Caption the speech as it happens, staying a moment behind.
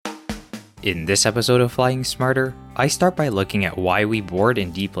In this episode of Flying Smarter, I start by looking at why we board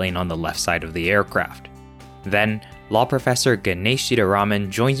and deplane on the left side of the aircraft. Then, law professor Ganesh Sitaraman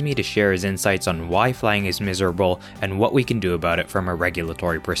joins me to share his insights on why flying is miserable and what we can do about it from a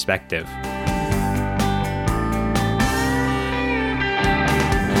regulatory perspective.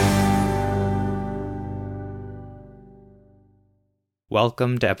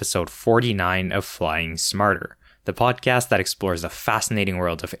 Welcome to episode 49 of Flying Smarter, the podcast that explores the fascinating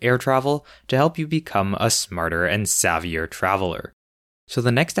world of air travel to help you become a smarter and savvier traveler. So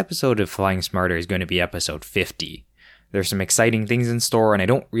the next episode of Flying Smarter is going to be episode 50. There's some exciting things in store and I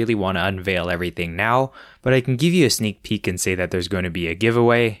don't really want to unveil everything now, but I can give you a sneak peek and say that there's going to be a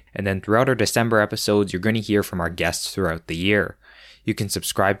giveaway, and then throughout our December episodes, you're going to hear from our guests throughout the year. You can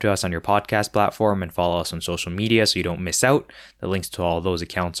subscribe to us on your podcast platform and follow us on social media so you don't miss out. The links to all those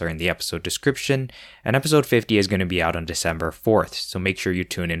accounts are in the episode description, and episode 50 is going to be out on December 4th, so make sure you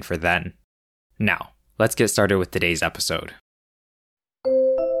tune in for then. Now, let's get started with today's episode.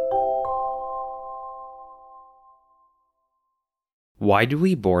 Why do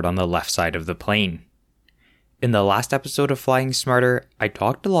we board on the left side of the plane? In the last episode of Flying Smarter, I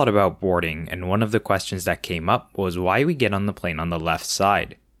talked a lot about boarding, and one of the questions that came up was why we get on the plane on the left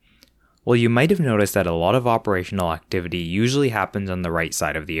side. Well, you might have noticed that a lot of operational activity usually happens on the right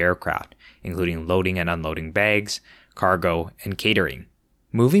side of the aircraft, including loading and unloading bags, cargo, and catering.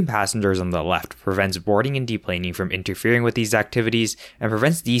 Moving passengers on the left prevents boarding and deplaning from interfering with these activities and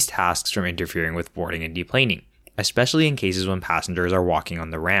prevents these tasks from interfering with boarding and deplaning, especially in cases when passengers are walking on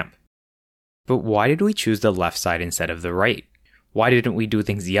the ramp. But why did we choose the left side instead of the right? Why didn't we do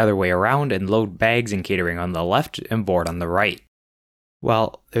things the other way around and load bags and catering on the left and board on the right?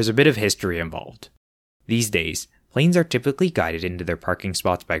 Well, there's a bit of history involved. These days, planes are typically guided into their parking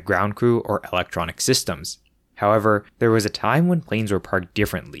spots by ground crew or electronic systems. However, there was a time when planes were parked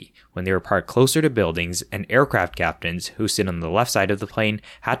differently, when they were parked closer to buildings, and aircraft captains, who sit on the left side of the plane,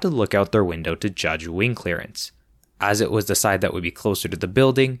 had to look out their window to judge wing clearance. As it was the side that would be closer to the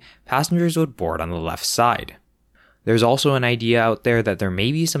building, passengers would board on the left side. There's also an idea out there that there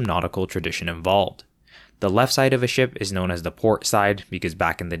may be some nautical tradition involved. The left side of a ship is known as the port side because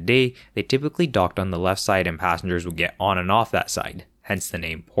back in the day, they typically docked on the left side and passengers would get on and off that side, hence the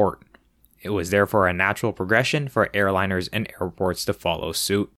name port. It was therefore a natural progression for airliners and airports to follow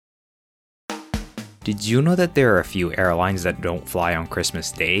suit. Did you know that there are a few airlines that don't fly on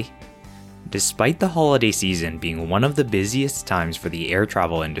Christmas Day? Despite the holiday season being one of the busiest times for the air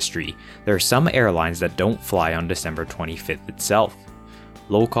travel industry, there are some airlines that don't fly on December 25th itself.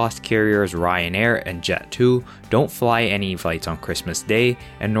 Low-cost carriers Ryanair and Jet2 don't fly any flights on Christmas Day,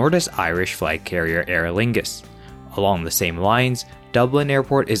 and nor does Irish flag carrier Aer Lingus. Along the same lines, Dublin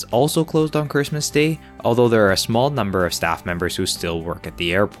Airport is also closed on Christmas Day, although there are a small number of staff members who still work at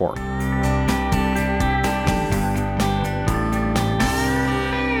the airport.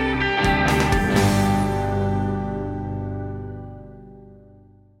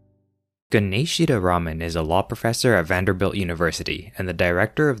 Ganesh Sitaraman is a law professor at Vanderbilt University and the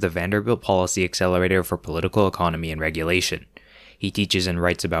director of the Vanderbilt Policy Accelerator for Political Economy and Regulation. He teaches and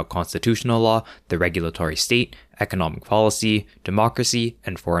writes about constitutional law, the regulatory state, economic policy, democracy,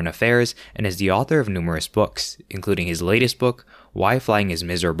 and foreign affairs, and is the author of numerous books, including his latest book, Why Flying is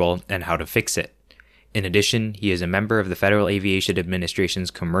Miserable and How to Fix It. In addition, he is a member of the Federal Aviation Administration's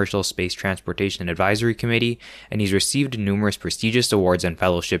Commercial Space Transportation Advisory Committee, and he's received numerous prestigious awards and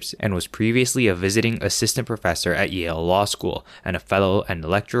fellowships and was previously a visiting assistant professor at Yale Law School and a fellow and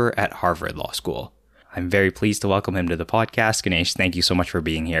lecturer at Harvard Law School. I'm very pleased to welcome him to the podcast. Ganesh, thank you so much for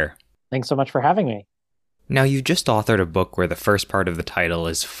being here. Thanks so much for having me. Now, you just authored a book where the first part of the title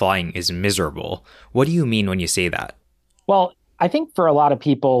is Flying is Miserable. What do you mean when you say that? Well, I think for a lot of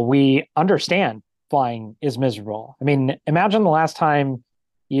people, we understand flying is miserable. I mean, imagine the last time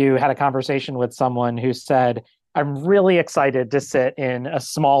you had a conversation with someone who said, I'm really excited to sit in a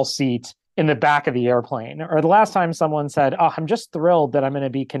small seat in the back of the airplane. Or the last time someone said, oh, I'm just thrilled that I'm going to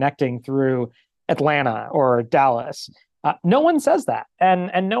be connecting through Atlanta or Dallas. No one says that.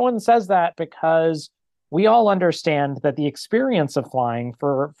 And no one says that because we all understand that the experience of flying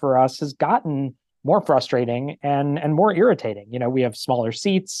for us has gotten more frustrating and more irritating. You know, we have smaller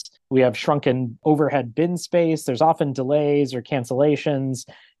seats, we have shrunken overhead bin space, there's often delays or cancellations.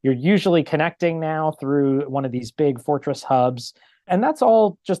 You're usually connecting now through one of these big fortress hubs. And that's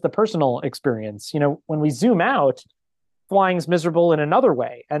all just the personal experience. You know, when we zoom out, flying's miserable in another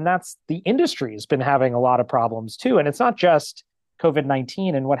way. And that's the industry has been having a lot of problems too. And it's not just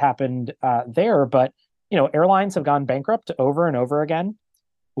COVID-19 and what happened there, but, you know, airlines have gone bankrupt over and over again.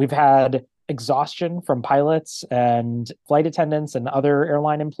 We've had exhaustion from pilots and flight attendants and other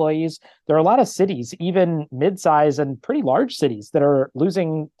airline employees. There are a lot of cities, even mid-size and pretty large cities, that are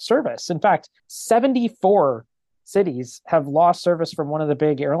losing service. In fact, 74 cities have lost service from one of the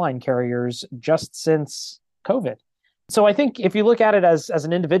big airline carriers just since COVID. So I think if you look at it as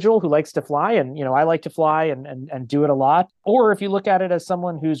an individual who likes to fly, and I like to fly and do it a lot, or if you look at it as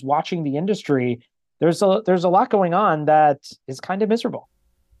someone who's watching the industry, there's a lot going on that is kind of miserable.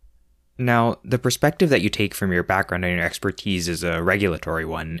 Now, the perspective that you take from your background and your expertise is a regulatory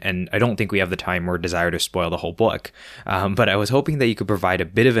one, and I don't think we have the time or desire to spoil the whole book. But I was hoping that you could provide a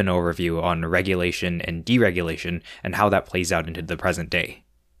bit of an overview on regulation and deregulation and how that plays out into the present day.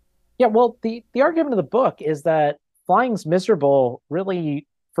 Yeah, well, the argument of the book is that flying's miserable really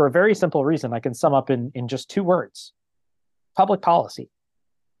for a very simple reason. I can sum up in just two words: public policy.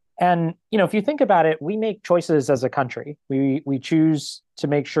 And, if you think about it, we make choices as a country. We choose to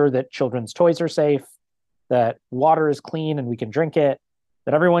make sure that children's toys are safe, that water is clean and we can drink it,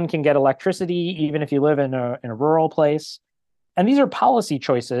 that everyone can get electricity, even if you live in a rural place. And these are policy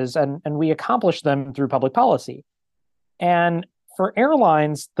choices, and we accomplish them through public policy. And for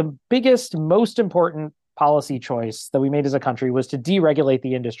airlines, the biggest, most important policy choice that we made as a country was to deregulate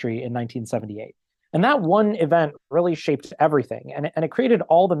the industry in 1978. And that one event really shaped everything. And it created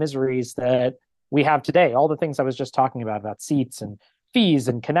all the miseries that we have today, all the things I was just talking about seats and fees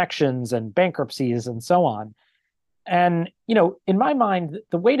and connections and bankruptcies and so on. And, in my mind,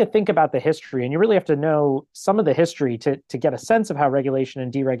 the way to think about the history, and you really have to know some of the history to get a sense of how regulation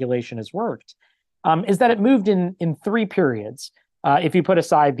and deregulation has worked, is that it moved in three periods. If you put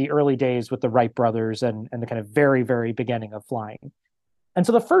aside the early days with the Wright brothers and the kind of very, very beginning of flying. And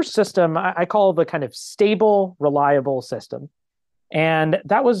so the first system I call the kind of stable, reliable system. And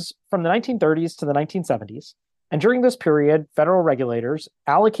that was from the 1930s to the 1970s. And during this period, federal regulators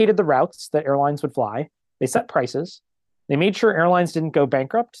allocated the routes that airlines would fly. They set prices. They made sure airlines didn't go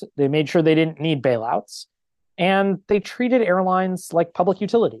bankrupt. They made sure they didn't need bailouts. And they treated airlines like public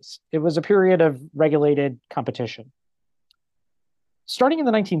utilities. It was a period of regulated competition. Starting in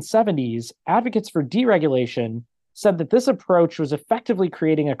the 1970s, advocates for deregulation said that this approach was effectively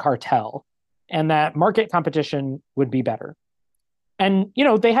creating a cartel and that market competition would be better. And,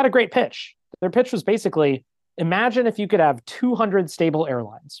 they had a great pitch. Their pitch was basically, imagine if you could have 200 stable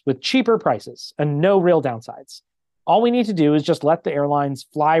airlines with cheaper prices and no real downsides. All we need to do is just let the airlines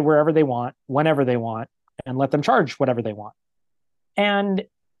fly wherever they want, whenever they want, and let them charge whatever they want. And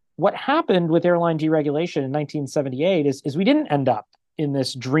what happened with airline deregulation in 1978 is we didn't end up in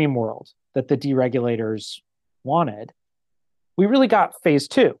this dream world that the deregulators wanted. We really got phase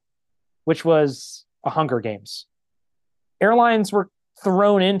two, which was a Hunger Games. Airlines were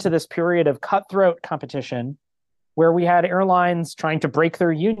thrown into this period of cutthroat competition where we had airlines trying to break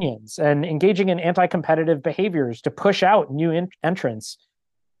their unions and engaging in anti-competitive behaviors to push out new entrants,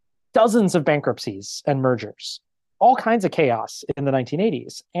 dozens of bankruptcies and mergers, all kinds of chaos in the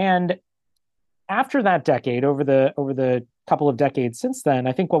 1980s. And after that decade, over the couple of decades since then,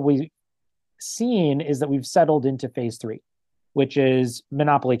 I think what we've seen is that we've settled into phase three, which is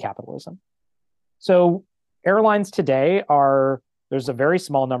monopoly capitalism. So airlines today there's a very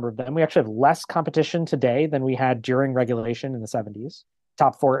small number of them. We actually have less competition today than we had during regulation in the 70s.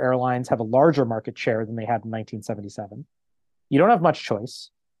 Top four airlines have a larger market share than they had in 1977. You don't have much choice.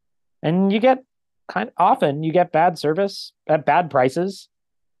 And you get bad service at bad prices.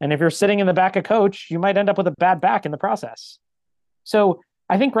 And if you're sitting in the back of coach, you might end up with a bad back in the process. So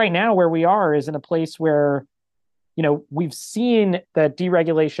I think right now where we are is in a place where, we've seen that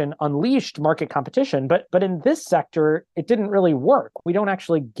deregulation unleashed market competition, but in this sector, it didn't really work. We don't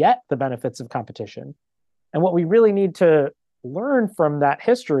actually get the benefits of competition. And what we really need to learn from that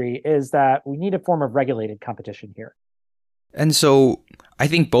history is that we need a form of regulated competition here. And so I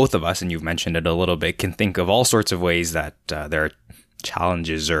think both of us, and you've mentioned it a little bit, can think of all sorts of ways that there are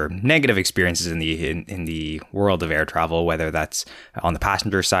challenges or negative experiences in the world of air travel, whether that's on the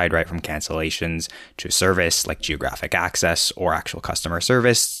passenger side, right, from cancellations to service like geographic access or actual customer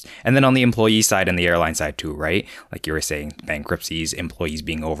service, and then on the employee side and the airline side too, right, like you were saying, bankruptcies, employees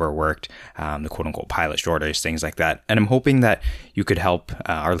being overworked, the quote unquote pilot shortage, things like that. And I'm hoping that you could help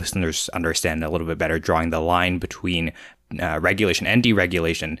our listeners understand a little bit better, drawing the line between regulation and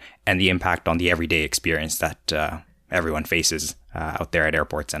deregulation and the impact on the everyday experience that everyone faces out there at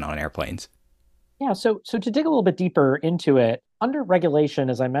airports and on airplanes. Yeah, so to dig a little bit deeper into it, under regulation,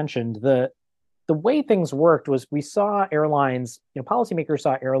 as I mentioned, the way things worked was we saw airlines, policymakers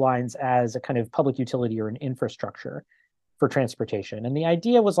saw airlines as a kind of public utility or an infrastructure for transportation. And the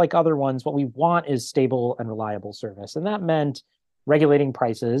idea was like other ones, what we want is stable and reliable service. And that meant regulating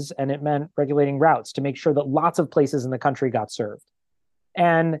prices and it meant regulating routes to make sure that lots of places in the country got served.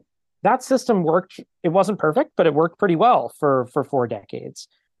 And that system worked. It wasn't perfect, but it worked pretty well for 4 decades.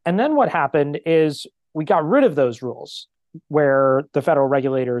 And then what happened is we got rid of those rules where the federal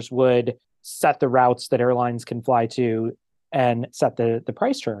regulators would set the routes that airlines can fly to and set the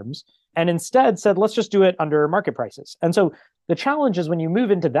price terms, and instead said, let's just do it under market prices. And so the challenge is when you move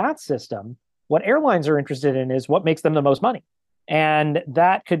into that system, what airlines are interested in is what makes them the most money. And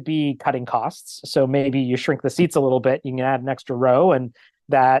that could be cutting costs. So maybe you shrink the seats a little bit, you can add an extra row, and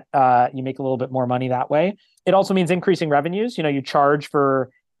that you make a little bit more money that way. It also means increasing revenues. You charge for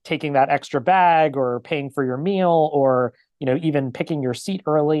taking that extra bag or paying for your meal or even picking your seat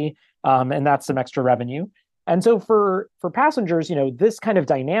early, and that's some extra revenue. And so for passengers, this kind of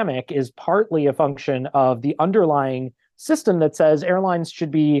dynamic is partly a function of the underlying system that says airlines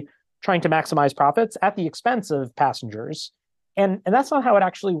should be trying to maximize profits at the expense of passengers. And that's not how it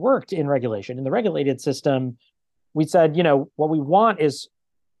actually worked in regulation. In the regulated system, we said, what we want is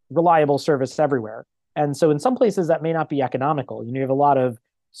reliable service everywhere. And so in some places that may not be economical. You have a lot of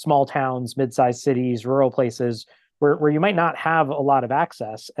small towns, mid-sized cities, rural places where you might not have a lot of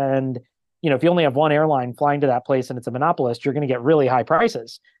access. And if you only have one airline flying to that place and it's a monopolist, you're going to get really high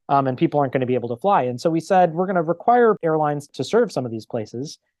prices, and people aren't going to be able to fly. And so we said, we're going to require airlines to serve some of these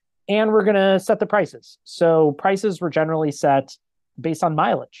places, and we're going to set the prices. So prices were generally set based on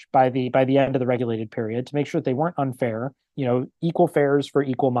mileage by the end of the regulated period to make sure that they weren't unfair. Equal fares for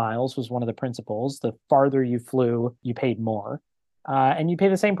equal miles was one of the principles. The farther you flew, you paid more, and you pay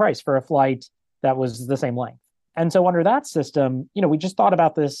the same price for a flight that was the same length. And so under that system, we just thought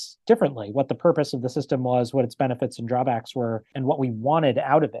about this differently, what the purpose of the system was, what its benefits and drawbacks were, and what we wanted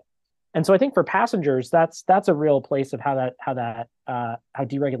out of it. And so I think for passengers, that's a real place of how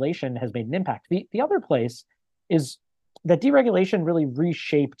deregulation has made an impact. The other place is that deregulation really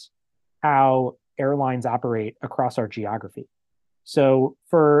reshaped how airlines operate across our geography. So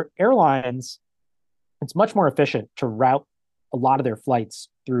for airlines, it's much more efficient to route a lot of their flights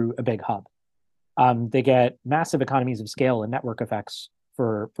through a big hub. They get massive economies of scale and network effects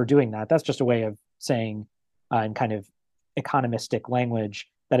for doing that. That's just a way of saying, in kind of economistic language,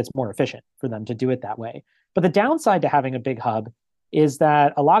 that it's more efficient for them to do it that way. But the downside to having a big hub is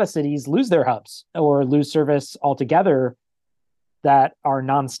that a lot of cities lose their hubs or lose service altogether that are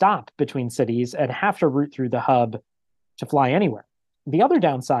nonstop between cities and have to route through the hub to fly anywhere. The other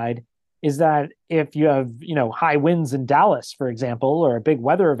downside is that if you have, high winds in Dallas, for example, or a big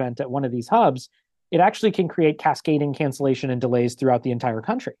weather event at one of these hubs, it actually can create cascading cancellation and delays throughout the entire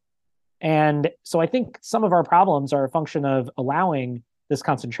country. And so I think some of our problems are a function of allowing this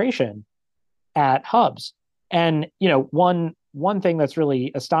concentration at hubs. And, one thing that's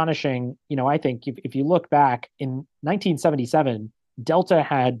really astonishing, I think if you look back in 1977, Delta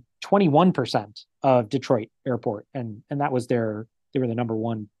had 21% of Detroit airport. And that was they were the number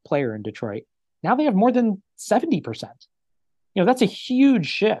one player in Detroit. Now they have more than 70%. That's a huge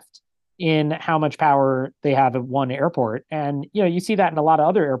shift in how much power they have at one airport. And, you see that in a lot of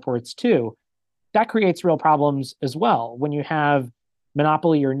other airports too. That creates real problems as well. When you have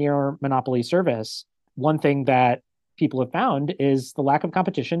monopoly or near monopoly service, one thing that people have found is the lack of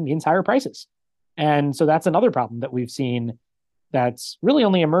competition means higher prices. And so that's another problem that we've seen that's really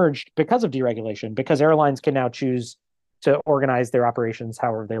only emerged because of deregulation, because airlines can now choose to organize their operations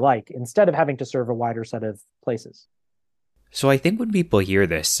however they like, instead of having to serve a wider set of places. So I think when people hear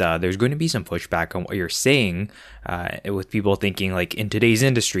this, there's going to be some pushback on what you're saying, with people thinking like in today's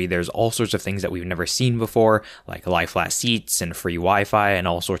industry, there's all sorts of things that we've never seen before, like lie flat seats and free Wi-Fi and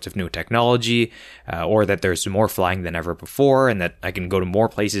all sorts of new technology, or that there's more flying than ever before and that I can go to more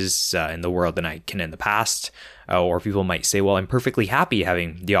places in the world than I can in the past. Or people might say, well, I'm perfectly happy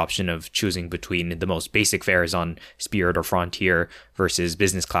having the option of choosing between the most basic fares on Spirit or Frontier versus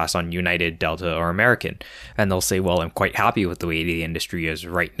business class on United, Delta, or American. And they'll say, well, I'm quite happy with the way the industry is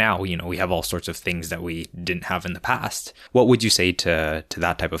right now. We have all sorts of things that we didn't have in the past. What would you say to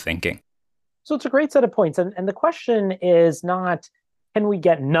that type of thinking? So it's a great set of points. And the question is not, can we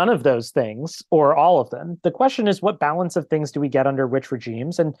get none of those things or all of them? The question is, what balance of things do we get under which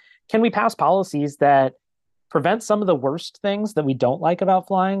regimes? And can we pass policies that prevent some of the worst things that we don't like about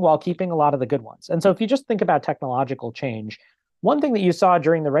flying while keeping a lot of the good ones? And so if you just think about technological change, one thing that you saw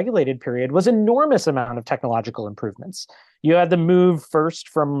during the regulated period was enormous amount of technological improvements. You had the move first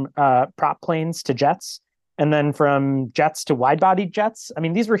from prop planes to jets, and then from jets to wide-bodied jets. I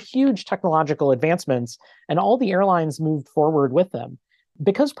mean, these were huge technological advancements, and all the airlines moved forward with them.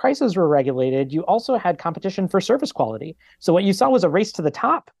 Because prices were regulated, you also had competition for service quality. So what you saw was a race to the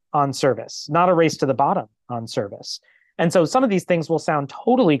top on service, not a race to the bottom on service. And so some of these things will sound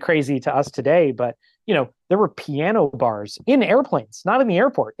totally crazy to us today, but there were piano bars in airplanes, not in the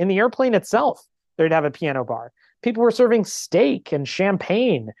airport. In the airplane itself, they'd have a piano bar. People were serving steak and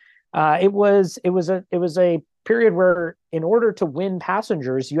champagne. It was a period where, in order to win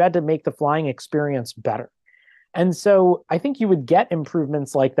passengers, you had to make the flying experience better. And so I think you would get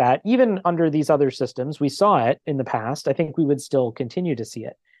improvements like that even under these other systems. We saw it in the past. I think we would still continue to see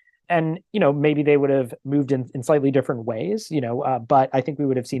it. And maybe they would have moved in slightly different ways, but I think we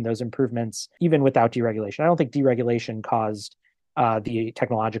would have seen those improvements even without deregulation. I don't think deregulation caused the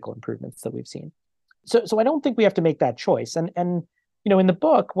technological improvements that we've seen. So I don't think we have to make that choice. And in the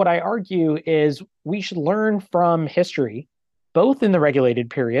book, what I argue is we should learn from history, both in the regulated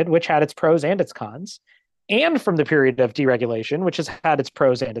period, which had its pros and its cons, and from the period of deregulation, which has had its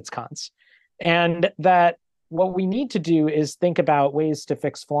pros and its cons. And that what we need to do is think about ways to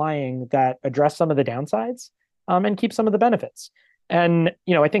fix flying that address some of the downsides, and keep some of the benefits. And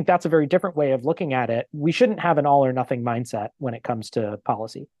I think that's a very different way of looking at it. We shouldn't have an all or nothing mindset when it comes to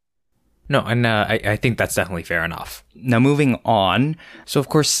policy. No, and I think that's definitely fair enough. Now, moving on. So, of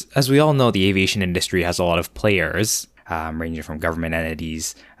course, as we all know, the aviation industry has a lot of players, ranging from government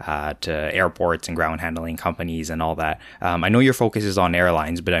entities to airports and ground handling companies and all that. I know your focus is on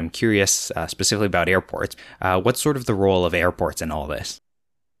airlines, but I'm curious specifically about airports. What's sort of the role of airports in all this?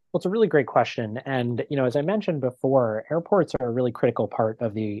 Well, it's a really great question. And, as I mentioned before, airports are a really critical part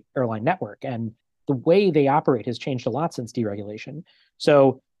of the airline network. And the way they operate has changed a lot since deregulation.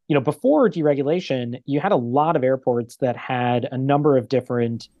 So, before deregulation, you had a lot of airports that had a number of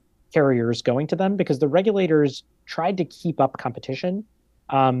different carriers going to them because the regulators tried to keep up competition,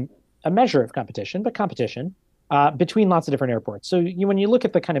 a measure of competition, but competition between lots of different airports. So when you look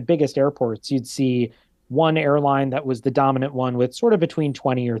at the kind of biggest airports, you'd see one airline that was the dominant one with sort of between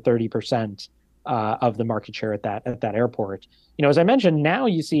 20 or 30% of the market share at that airport. As I mentioned, now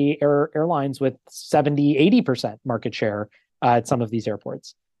you see airlines with 70, 80% market share at some of these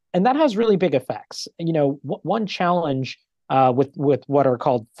airports. And that has really big effects. One challenge with what are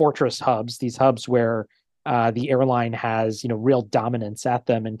called fortress hubs, these hubs where the airline has real dominance at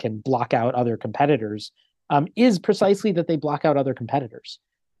them and can block out other competitors, is precisely that they block out other competitors.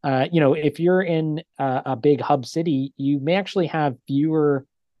 If you're in a big hub city, you may actually have fewer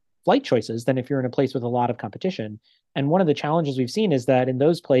flight choices than if you're in a place with a lot of competition. And one of the challenges we've seen is that in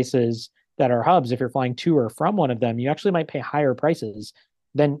those places that are hubs, if you're flying to or from one of them, you actually might pay higher prices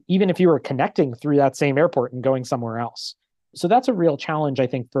than even if you were connecting through that same airport and going somewhere else. So that's a real challenge, I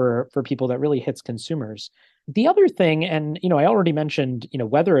think, for people that really hits consumers. The other thing, and I already mentioned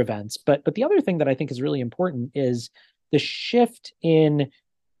weather events, but the other thing that I think is really important is the shift in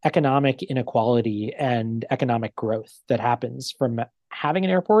economic inequality and economic growth that happens from having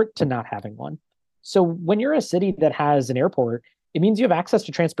an airport to not having one. So when you're a city that has an airport, it means you have access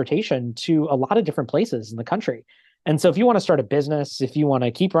to transportation to a lot of different places in the country. And so if you want to start a business, if you want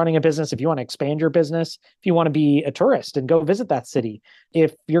to keep running a business, if you want to expand your business, if you want to be a tourist and go visit that city,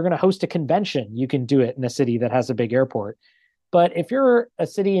 if you're going to host a convention, you can do it in a city that has a big airport. But if you're a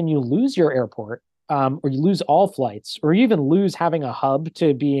city and you lose your airport, or you lose all flights, or you even lose having a hub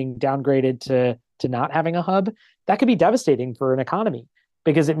to being downgraded to not having a hub, that could be devastating for an economy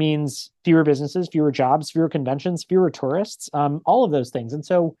because it means fewer businesses, fewer jobs, fewer conventions, fewer tourists, all of those things. And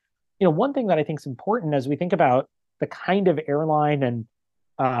so, one thing that I think is important as we think about the kind of airline and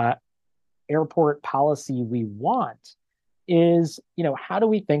airport policy we want is, how do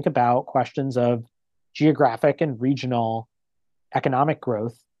we think about questions of geographic and regional economic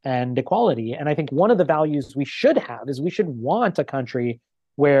growth and equality? And I think one of the values we should have is we should want a country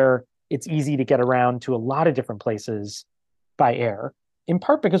where it's easy to get around to a lot of different places by air, in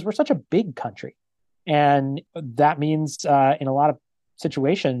part because we're such a big country. And that means in a lot of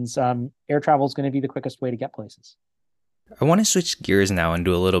situations, air travel is going to be the quickest way to get places. I want to switch gears now and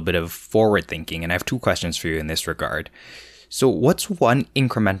do a little bit of forward thinking, and I have two questions for you in this regard. So what's one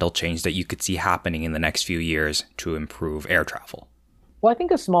incremental change that you could see happening in the next few years to improve air travel? Well, I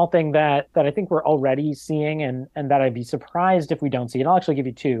think a small thing that I think we're already seeing and that I'd be surprised if we don't see, and I'll actually give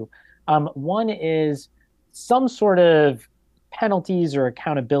you two. One is some sort of penalties or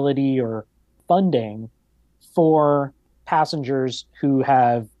accountability or funding for passengers who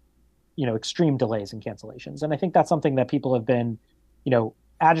have extreme delays and cancellations. And I think that's something that people have been,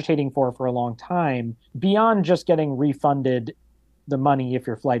 agitating for a long time, beyond just getting refunded the money if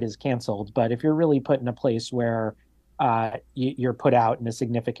your flight is canceled. But if you're really put in a place where you're put out in a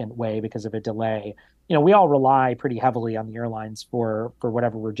significant way because of a delay, we all rely pretty heavily on the airlines for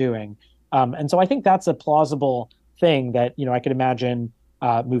whatever we're doing. And so I think that's a plausible thing that, I could imagine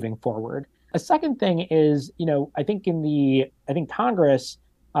moving forward. A second thing is, I think Congress,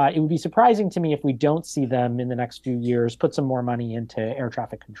 it would be surprising to me if we don't see them in the next few years put some more money into air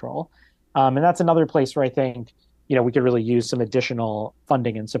traffic control. And that's another place where I think, we could really use some additional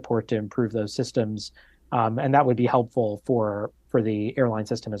funding and support to improve those systems. And that would be helpful for the airline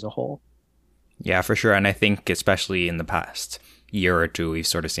system as a whole. Yeah, for sure. And I think especially in the past year or two, we've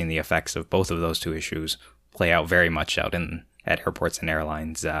sort of seen the effects of both of those two issues play out very much out at airports and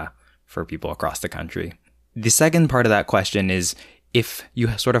airlines for people across the country. The second part of that question is if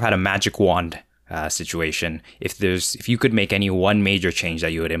you sort of had a magic wand situation, if you could make any one major change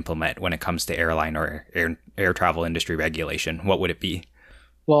that you would implement when it comes to airline or air travel industry regulation, what would it be?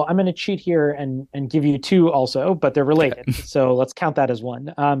 Well, I'm going to cheat here and give you two also, but they're related. So let's count that as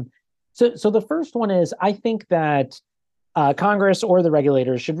one. So the first one is I think that Congress or the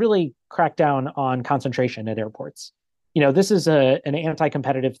regulators should really crack down on concentration at airports. This is an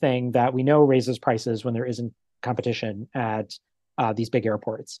anti-competitive thing that we know raises prices when there isn't competition at these big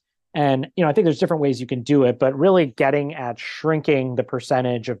airports. And, I think there's different ways you can do it, but really getting at shrinking the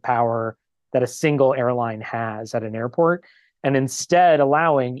percentage of power that a single airline has at an airport, and instead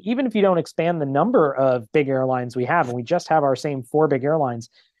allowing, even if you don't expand the number of big airlines we have, and we just have our same 4 big airlines,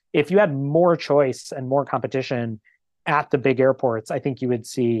 if you had more choice and more competition at the big airports, I think you would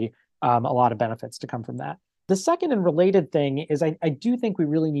see a lot of benefits to come from that. The second and related thing is I do think we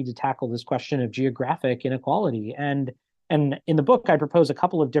really need to tackle this question of geographic inequality. And in the book, I propose a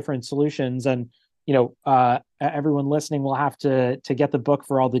couple of different solutions. And everyone listening will have to get the book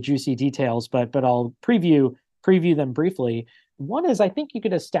for all the juicy details, but I'll preview them briefly. One is I think you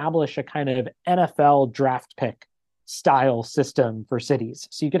could establish a kind of NFL draft pick style system for cities.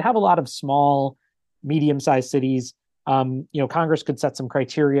 So you could have a lot of small, medium-sized cities. Congress could set some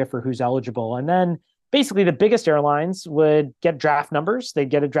criteria for who's eligible, and then basically the biggest airlines would get draft numbers. They'd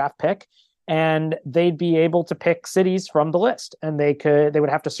get a draft pick, and they'd be able to pick cities from the list, and they would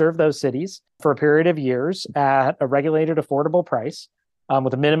have to serve those cities for a period of years at a regulated, affordable price,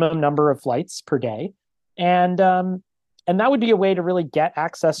 with a minimum number of flights per day, and that would be a way to really get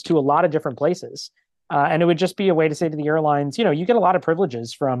access to a lot of different places. And it would just be a way to say to the airlines, you get a lot of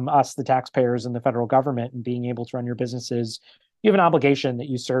privileges from us, the taxpayers, and the federal government, and being able to run your businesses. You have an obligation that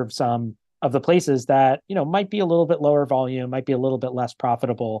you serve some of the places that, might be a little bit lower volume, might be a little bit less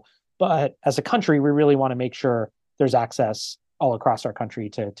profitable. But as a country, we really want to make sure there's access all across our country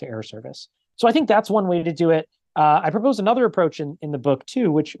to air service. So I think that's one way to do it. I propose another approach in the book,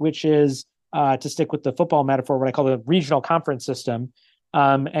 too, which is to stick with the football metaphor, what I call the regional conference system.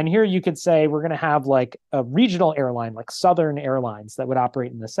 And here you could say we're going to have like a regional airline, like Southern Airlines, that would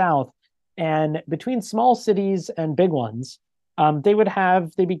operate in the South. And between small cities and big ones,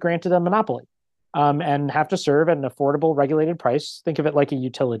 they'd be granted a monopoly and have to serve at an affordable, regulated price. Think of it like a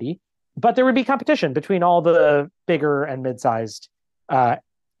utility. But there would be competition between all the bigger and mid-sized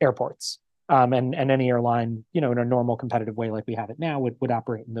airports. And any airline, in a normal competitive way like we have it now would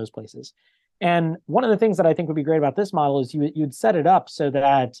operate in those places. And one of the things that I think would be great about this model is you'd set it up so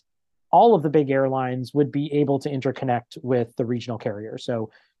that all of the big airlines would be able to interconnect with the regional carrier.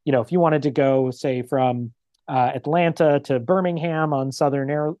 So, if you wanted to go, say, from Atlanta to Birmingham on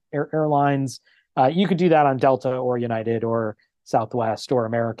Southern Airlines, you could do that on Delta or United or Southwest or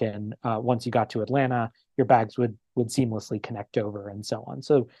American. Once you got to Atlanta, your bags would seamlessly connect over and so on.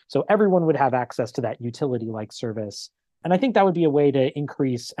 So everyone would have access to that utility-like service. And I think that would be a way to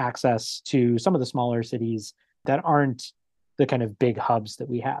increase access to some of the smaller cities that aren't the kind of big hubs that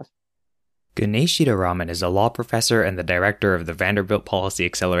we have. Ganesh Sitaraman is a law professor and the director of the Vanderbilt Policy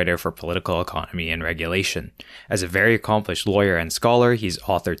Accelerator for Political Economy and Regulation. As a very accomplished lawyer and scholar, he's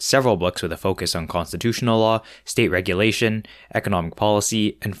authored several books with a focus on constitutional law, state regulation, economic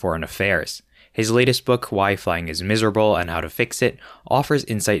policy, and foreign affairs. His latest book, Why Flying is Miserable and How to Fix It, offers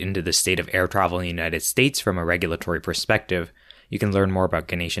insight into the state of air travel in the United States from a regulatory perspective. You can learn more about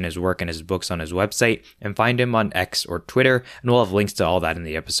Ganesh and his work and his books on his website, and find him on X or Twitter, and we'll have links to all that in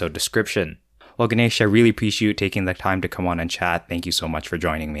the episode description. Well, Ganesh, I really appreciate you taking the time to come on and chat. Thank you so much for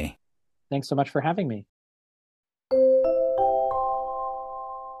joining me. Thanks so much for having me.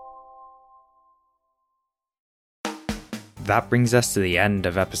 That brings us to the end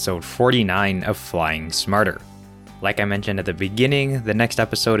of episode 49 of Flying Smarter. Like I mentioned at the beginning, the next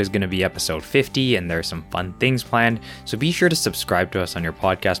episode is going to be episode 50, and there are some fun things planned, so be sure to subscribe to us on your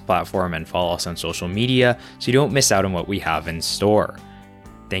podcast platform and follow us on social media so you don't miss out on what we have in store.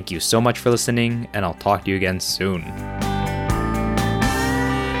 Thank you so much for listening, and I'll talk to you again soon.